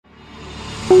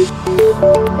If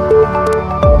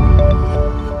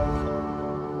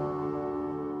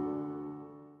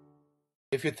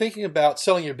you're thinking about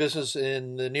selling your business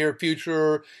in the near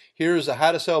future, here's a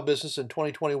how to sell business in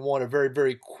 2021, a very,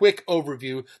 very quick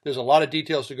overview. There's a lot of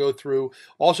details to go through.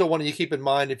 Also wanted you to keep in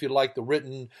mind, if you like the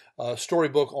written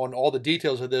storybook on all the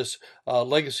details of this,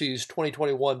 Legacy's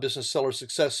 2021 Business Seller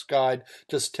Success Guide,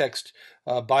 just text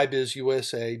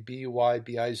BuyBizUSA,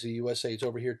 BuyBizUSA, it's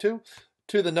over here too,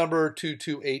 to the number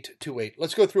 22828.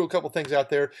 Let's go through a couple things out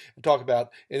there and talk about.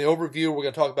 In the overview, we're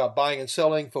going to talk about buying and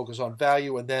selling, focus on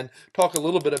value, and then talk a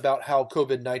little bit about how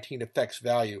COVID-19 affects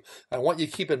value. I want you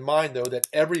to keep in mind, though, that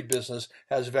every business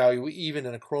has value, even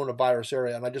in a coronavirus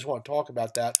area, and I just want to talk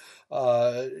about that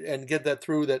and get that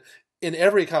through, that in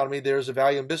every economy, there's a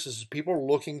value in businesses. People are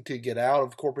looking to get out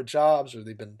of corporate jobs, or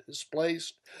they've been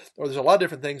displaced, or there's a lot of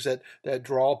different things that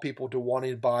draw people to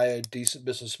wanting to buy a decent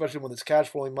business, especially when it's cash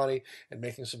flowing money and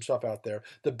making some stuff out there.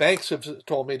 The banks have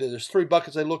told me that there's three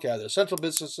buckets they look at. There's essential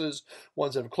businesses,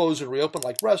 ones that have closed and reopened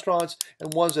like restaurants,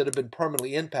 and ones that have been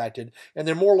permanently impacted. And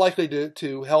they're more likely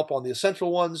to help on the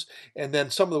essential ones, and then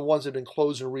some of the ones that have been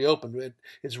closed and reopened.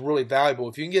 It's really valuable.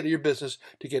 If you can get your business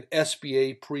to get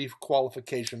SBA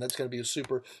pre-qualification, that's going to be a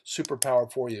super power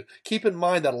for you. Keep in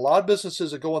mind that a lot of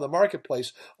businesses that go in the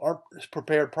marketplace aren't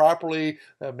prepared properly.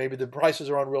 Maybe the prices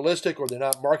are unrealistic, or they're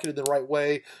not marketed the right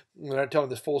way. They're not telling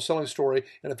this full selling story.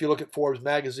 And if you look at Forbes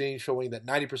magazine showing that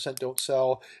 90% don't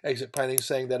sell, Exit Planning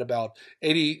saying that about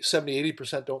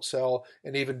 80% don't sell,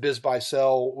 and even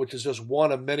BizBuySell, which is just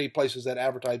one of many places that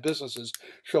advertise businesses,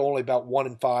 show only about 1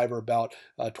 in 5, or about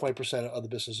 20% of the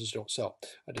businesses don't sell.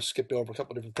 I just skipped over a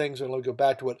couple of different things, and let me go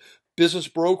back to it. Business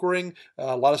brokering,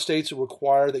 a lot of states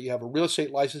require that you have a real estate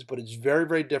license, but it's very,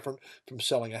 very different from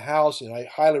selling a house. And I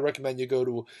highly recommend you go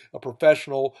to a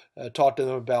professional, talk to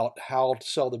them about how to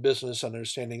sell the business,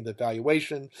 understanding the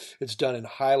valuation. It's done in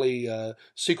highly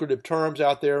secretive terms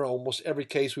out there. Almost every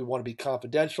case we want to be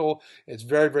confidential. It's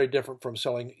very, very different from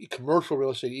selling commercial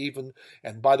real estate even.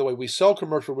 And by the way, we sell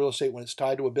commercial real estate when it's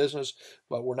tied to a business,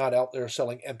 but we're not out there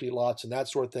selling empty lots and that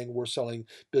sort of thing. We're selling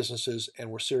businesses,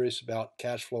 and we're serious about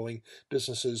cash flowing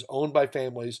businesses owned by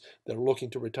families that are looking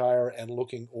to retire and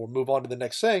looking or move on to the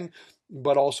next thing,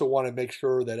 but also want to make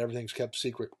sure that everything's kept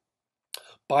secret.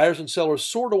 Buyers and sellers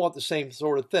sort of want the same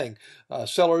sort of thing.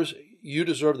 Sellers, you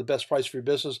deserve the best price for your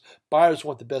business. Buyers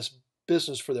want the best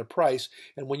business for their price.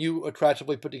 And when you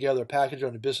attractively put together a package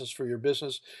on a business for your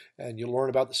business, and you learn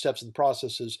about the steps and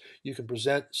processes, you can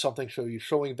present something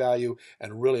showing value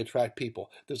and really attract people.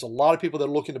 There's a lot of people that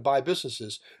are looking to buy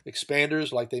businesses,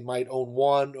 expanders, like they might own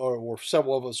one or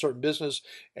several of a certain business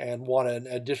and want an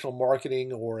additional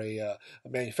marketing or a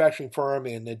manufacturing firm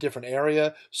in a different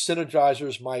area.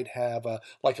 Synergizers might have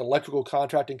like an electrical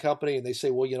contracting company, and they say,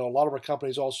 well, a lot of our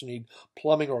companies also need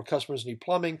plumbing, or our customers need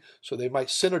plumbing, so they might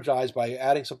synergize by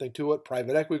adding something to it.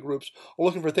 Private equity groups are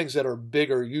looking for things that are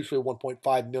bigger, usually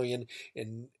 1.5 million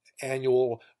in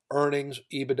annual earnings.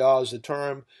 EBITDA is the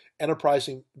term.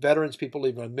 Enterprising veterans, people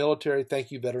leaving the military. Thank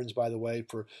you, veterans, by the way,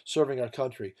 for serving our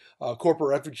country.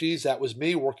 Corporate refugees, that was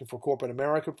me working for corporate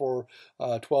America for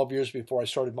 12 years before I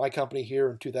started my company here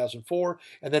in 2004.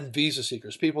 And then visa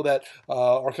seekers, people that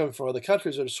are coming from other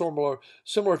countries that are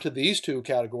similar to these two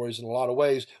categories in a lot of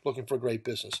ways, looking for great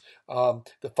business.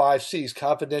 The 5 C's,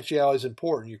 confidentiality is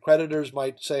important. Your creditors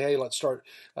might say, hey, let's start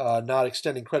not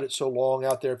extending credit so long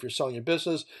out there if you're selling your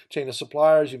business. Chain of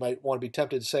suppliers, you might want to be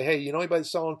tempted to say, hey, anybody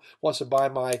wants to buy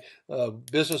my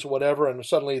business or whatever, and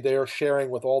suddenly they're sharing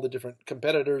with all the different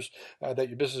competitors that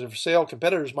your business is for sale.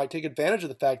 Competitors might take advantage of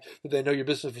the fact that they know your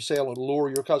business is for sale and lure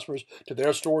your customers to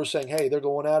their stores saying, hey, they're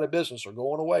going out of business or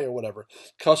going away or whatever.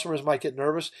 Customers might get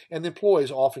nervous, and the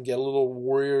employees often get a little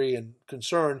weary and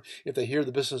concerned if they hear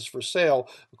the business is for sale.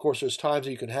 Of course, there's times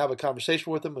that you can have a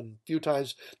conversation with them, and a few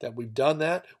times that we've done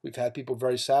that. We've had people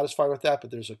very satisfied with that,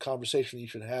 but there's a conversation you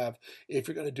should have if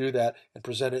you're going to do that and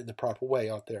present it in the proper way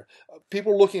out there.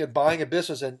 People looking at buying a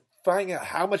business and finding out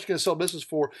how much you're going to sell business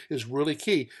for is really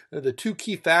key. The two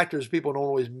key factors, people don't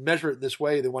always measure it this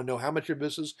way. They want to know how much your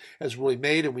business has really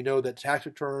made, and we know that tax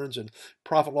returns and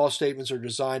profit loss statements are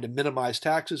designed to minimize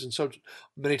taxes, and so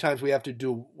many times we have to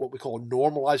do what we call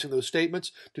normalizing those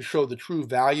statements to show the true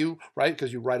value, right?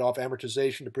 Because you write off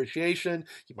amortization, depreciation.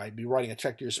 You might be writing a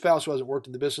check to your spouse who hasn't worked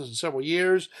in the business in several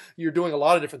years. You're doing a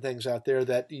lot of different things out there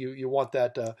that you want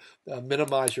that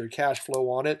minimize your cash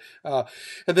flow on it. And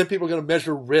then people are going to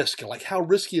measure risk. risk. Like, how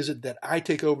risky is it that I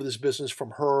take over this business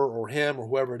from her or him or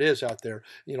whoever it is out there?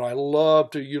 I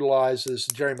love to utilize this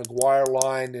Jerry Maguire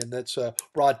line, and that's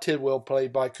Rod Tidwell,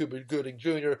 played by Cuba Gooding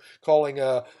Jr., calling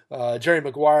Jerry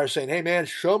Maguire, saying, "Hey man,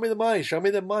 show me the money, show me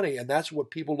the money." And that's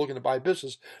what people looking to buy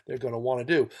business, they're going to want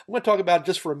to do. I'm going to talk about it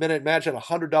just for a minute. Imagine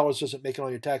 $100 doesn't make it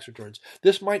on your tax returns.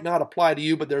 This might not apply to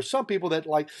you, but there's some people that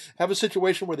have a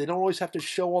situation where they don't always have to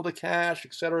show all the cash,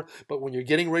 etc. But when you're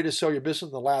getting ready to sell your business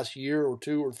in the last year or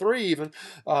two or three even,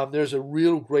 there's a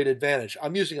real great advantage.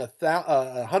 I'm using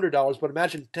 $100, but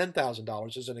imagine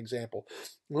 $10,000 as an example.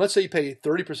 And let's say you pay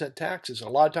 30% taxes. A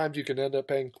lot of times you can end up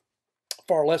paying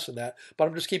far less than that, but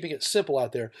I'm just keeping it simple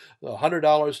out there.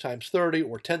 $100 times 30,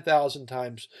 or 10,000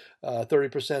 times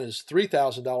 30% is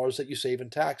 $3,000 that you save in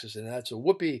taxes, and that's a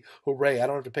whoopee, hooray! I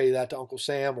don't have to pay that to Uncle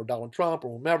Sam or Donald Trump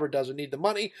or whomever doesn't need the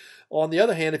money. On the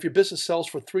other hand, if your business sells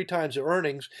for 3 times the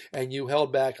earnings and you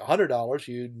held back $100,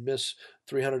 you'd miss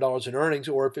 $300 in earnings.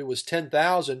 Or if it was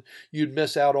 $10,000, you'd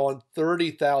miss out on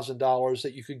 $30,000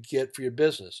 that you could get for your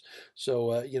business.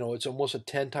 So it's almost a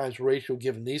 10 times ratio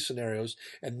given these scenarios,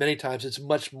 and many times it's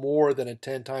much more than a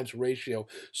 10 times ratio.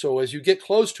 So as you get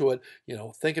close to it,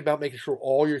 think about making sure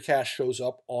all your cash shows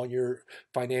up on your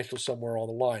financials somewhere on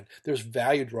the line. There's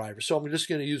value drivers. So I'm just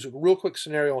going to use a real quick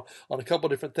scenario on a couple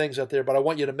of different things out there, but I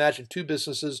want you to imagine 2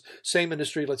 businesses, same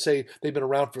industry. Let's say they've been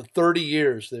around for 30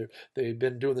 years. They've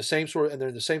been doing the same sort of, and they're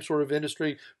in the same sort of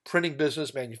industry, printing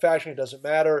business, manufacturing, it doesn't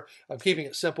matter. I'm keeping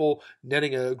it simple,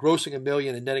 grossing $1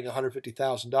 million and netting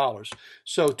 $150,000.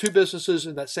 So 2 businesses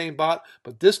in that same bot,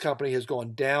 but this company has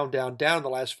gone down, down, down in the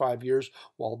last 5 years,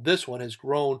 while this one has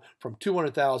grown from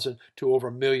 200,000 to over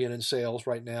 $1 million in sales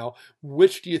right now.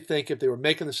 Which do you think, if they were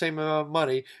making the same amount of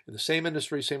money in the same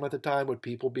industry, same length of time, would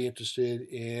people be interested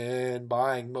in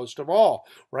buying most of all,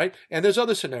 right? And there's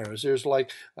other scenarios. There's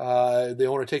the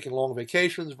owner taking long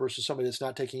vacations versus somebody that's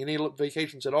not taking any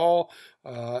vacations at all.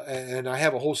 And I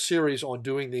have a whole series on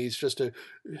doing these just to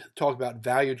talk about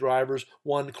value drivers,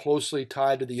 one closely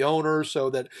tied to the owner so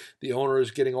that the owner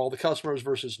is getting all the customers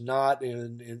versus not,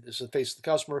 and it's the face of the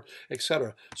customer,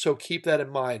 etc. So keep that in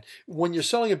mind. When you're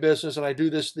selling a business, and I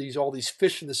do all these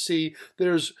fish in the sea,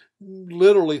 there's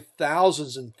literally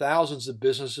thousands and thousands of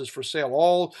businesses for sale,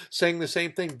 all saying the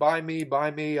same thing: buy me,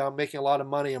 I'm making a lot of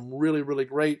money, I'm really, really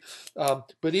great.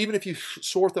 But even if you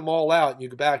sort them all out and you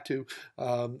go back to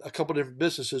a couple of different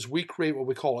businesses, we create what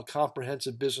we call a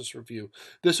comprehensive business review.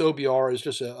 This OBR is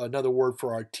just another word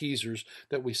for our teasers,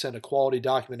 that we send a quality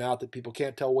document out that people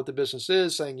can't tell what the business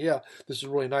is, saying, yeah, this is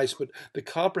really nice. But the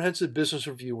comprehensive business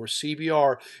review, or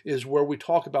CBR, is where we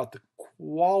talk about the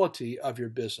quality of your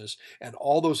business and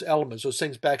all those elements, those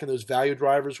things back in those value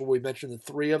drivers where we mentioned the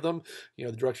 3 of them,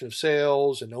 the direction of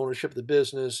sales and ownership of the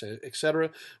business, etc.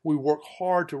 We work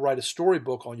hard to write a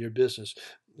storybook on your business.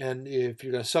 And if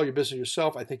you're going to sell your business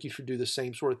yourself, I think you should do the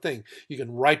same sort of thing. You can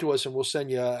write to us and we'll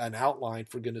send you an outline,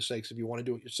 for goodness sakes, if you want to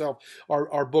do it yourself.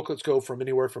 Our booklets go from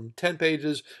anywhere from 10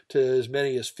 pages to as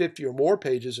many as 50 or more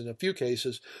pages in a few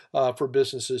cases, for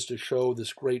businesses to show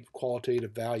this great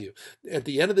qualitative value. At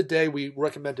the end of the day, we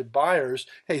recommend to buyers,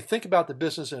 hey, think about the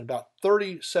business in about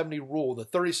 30-70 rule. The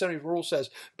 30-70 rule says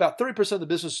about 30% of the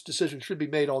business decision should be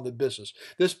made on the business.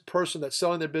 This person that's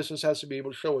selling their business has to be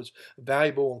able to show it's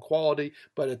valuable and quality,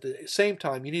 but at the same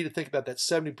time, you need to think about that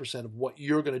 70% of what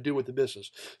you're going to do with the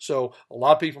business. So a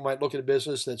lot of people might look at a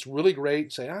business that's really great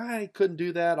and say, I couldn't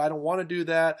do that, I don't want to do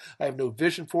that, I have no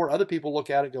vision for it. Other people look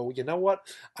at it and go, well, you know what,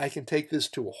 I can take this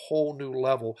to a whole new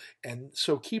level. And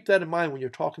so keep that in mind when you're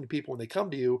talking to people, when they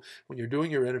come to you, when you're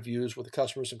doing your interviews with the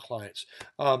customers and clients.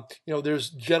 There's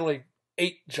generally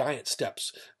 8 giant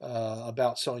steps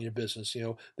about selling your business.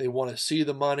 They want to see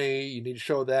the money. You need to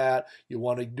show that. You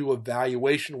want to do a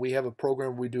valuation. We have a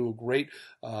program where we do a great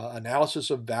analysis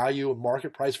of value and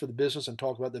market price for the business and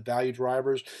talk about the value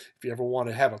drivers. If you ever want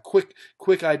to have a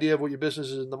quick idea of what your business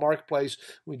is in the marketplace,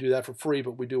 we do that for free,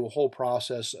 but we do a whole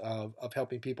process of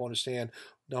helping people understand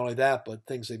not only that, but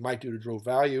things they might do to grow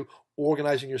value.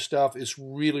 Organizing your stuff is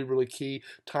really, really key.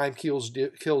 Time kills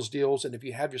deals, and if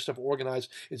you have your stuff organized,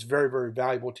 it's very, very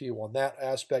valuable to you on that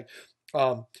aspect.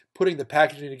 Putting the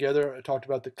packaging together, I talked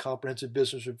about the comprehensive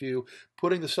business review,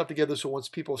 putting the stuff together so once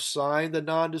people sign the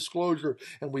non-disclosure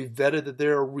and we vetted that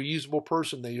they're a reasonable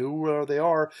person, they know who they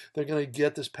are, they're going to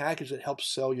get this package that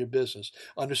helps sell your business.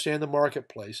 Understand the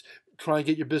marketplace. try and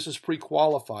get your business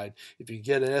pre-qualified. If you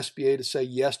get an SBA to say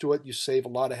yes to it, you save a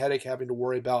lot of headache having to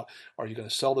worry about, are you going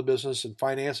to sell the business and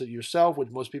finance it yourself, which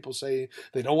most people say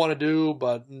they don't want to do,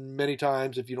 but many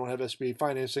times if you don't have SBA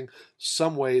financing,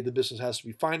 some way the business has to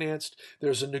be financed.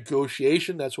 There's a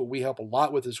negotiation. That's what we help a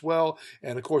lot with as well.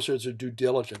 And of course, there's a due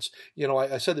diligence. You know,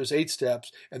 I said there's 8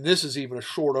 steps, and this is even a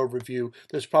short overview.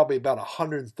 There's probably about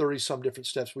 130 some different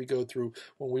steps we go through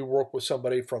when we work with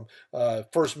somebody, from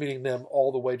first meeting them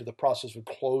all the way to the process of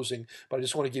closing. But I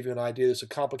just want to give you an idea. It's a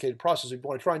complicated process. If you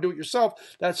want to try and do it yourself,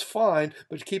 that's fine.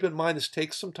 But keep in mind, this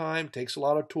takes some time, takes a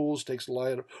lot of tools, takes a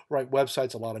lot of right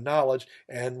websites, a lot of knowledge,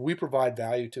 and we provide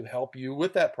value to help you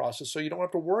with that process so you don't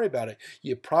have to worry about it.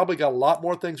 You probably got a lot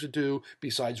more things to do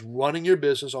besides running your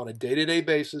business on a day-to-day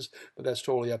basis, but that's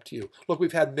totally up to you. Look,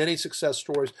 we've had many success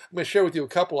stories. I'm going to share with you a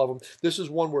couple of them. This is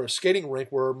one where a skating rink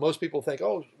where most people think,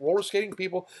 oh, roller skating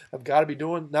people have got to be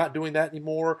not doing that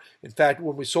anymore. In fact,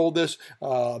 when we sold this,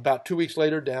 about 2 weeks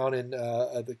later, down in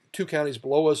the 2 counties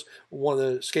below us, one of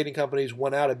the skating companies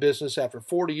went out of business after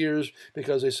 40 years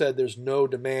because they said there's no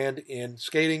demand in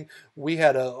skating. We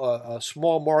had a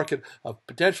small market of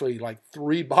potentially like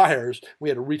 3 buyers. We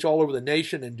had to reach all over the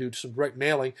nation and do some direct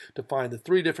mailing to find the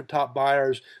 3 different top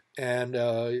buyers. And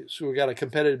so we got a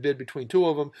competitive bid between 2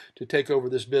 of them to take over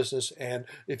this business. And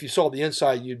if you saw the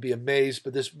inside, you'd be amazed.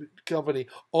 But this company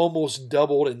almost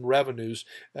doubled in revenues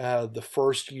the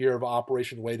first year of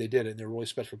operation, the way they did it. And they're a really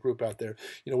special group out there.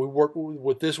 You know, we worked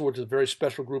with this, which is a very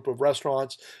special group of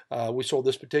restaurants. We sold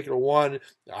this particular one,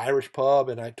 the Irish pub,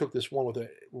 and I took this one with a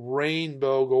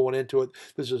rainbow going into it.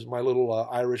 This is my little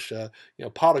Irish,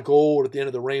 pot of gold at the end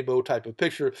of the rainbow type of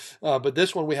picture. But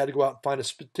this one, we had to go out and find a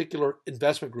particular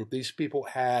investment group. These people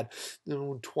had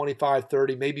 25,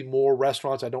 30, maybe more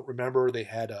restaurants. I don't remember. They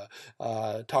had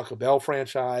a Taco Bell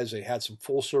franchise. They had some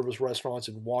full-service restaurants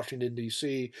in Washington,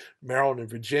 D.C., Maryland, and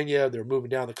Virginia. They were moving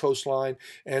down the coastline.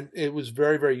 And it was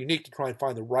very, very unique to try and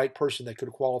find the right person that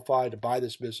could qualify to buy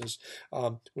this business.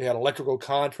 We had an electrical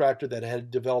contractor that had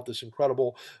developed this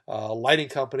incredible lighting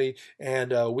company.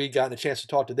 And we got a chance to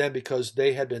talk to them because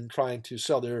they had been trying to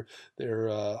sell their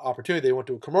opportunity. They went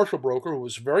to a commercial broker who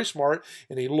was very smart,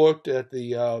 and he looked at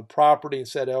the property and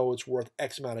said, oh, it's worth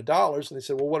X amount of dollars. And they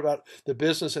said, well, what about the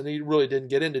business? And he really didn't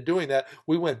get into doing that.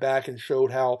 We went back and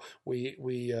showed how we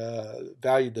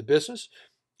valued the business,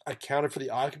 accounted for the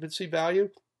occupancy value,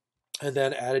 and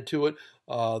then added to it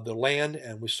the land,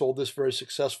 and we sold this very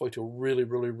successfully to a really,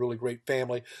 really, really great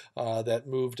family that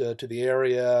moved to the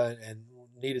area and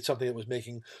needed something that was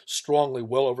making strongly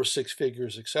well over 6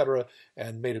 figures, etc.,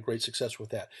 and made a great success with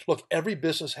that. Look, every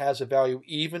business has a value,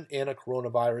 even in a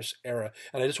coronavirus era,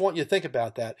 and I just want you to think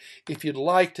about that. If you'd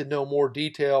like to know more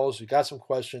details, you got some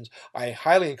questions, I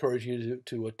highly encourage you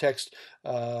to text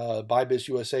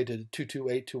BuyBizUSA to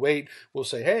 22828. We'll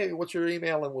say, hey, what's your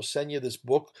email? And we'll send you this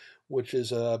book, which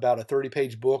is about a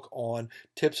 30-page book on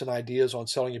tips and ideas on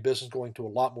selling your business, going to a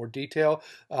lot more detail.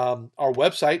 Our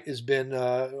website has been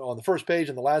on the first page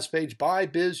and the last page,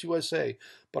 BuyBizUSA,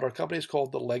 but our company is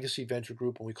called the Legacy Venture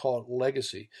Group, and we call it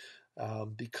Legacy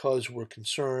because we're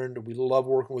concerned. We love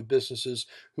working with businesses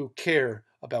who care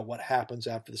about what happens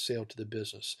after the sale to the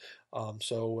business.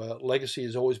 So Legacy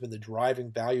has always been the driving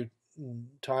value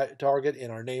target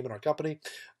in our name and our company.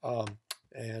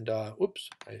 Oops,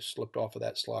 I slipped off of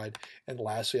that slide. And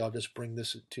lastly, I'll just bring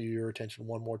this to your attention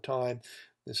one more time.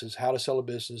 This is how to sell a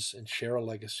business and share a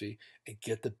legacy and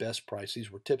get the best price.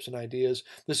 These were tips and ideas.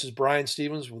 This is Brian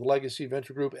Stevens with Legacy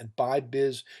Venture Group and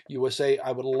BuyBizUSA.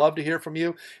 I would love to hear from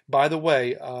you. By the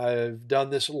way, I've done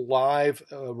this live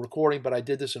recording, but I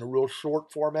did this in a real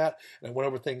short format, and I went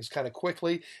over things kind of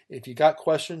quickly. If you got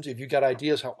questions, if you got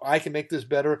ideas how I can make this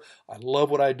better, I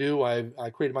love what I do. I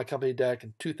created my company back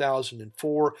in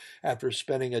 2004 after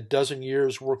spending a dozen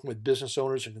years working with business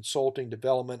owners and consulting,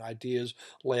 development, ideas,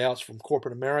 layouts from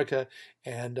corporate America,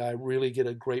 and I really get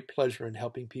a great pleasure in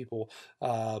helping people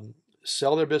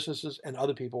sell their businesses and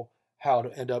other people how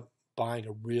to end up buying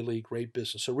a really great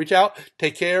business. So reach out,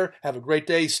 take care, have a great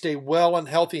day, stay well and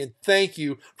healthy, and thank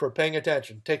you for paying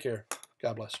attention. Take care.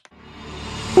 God bless.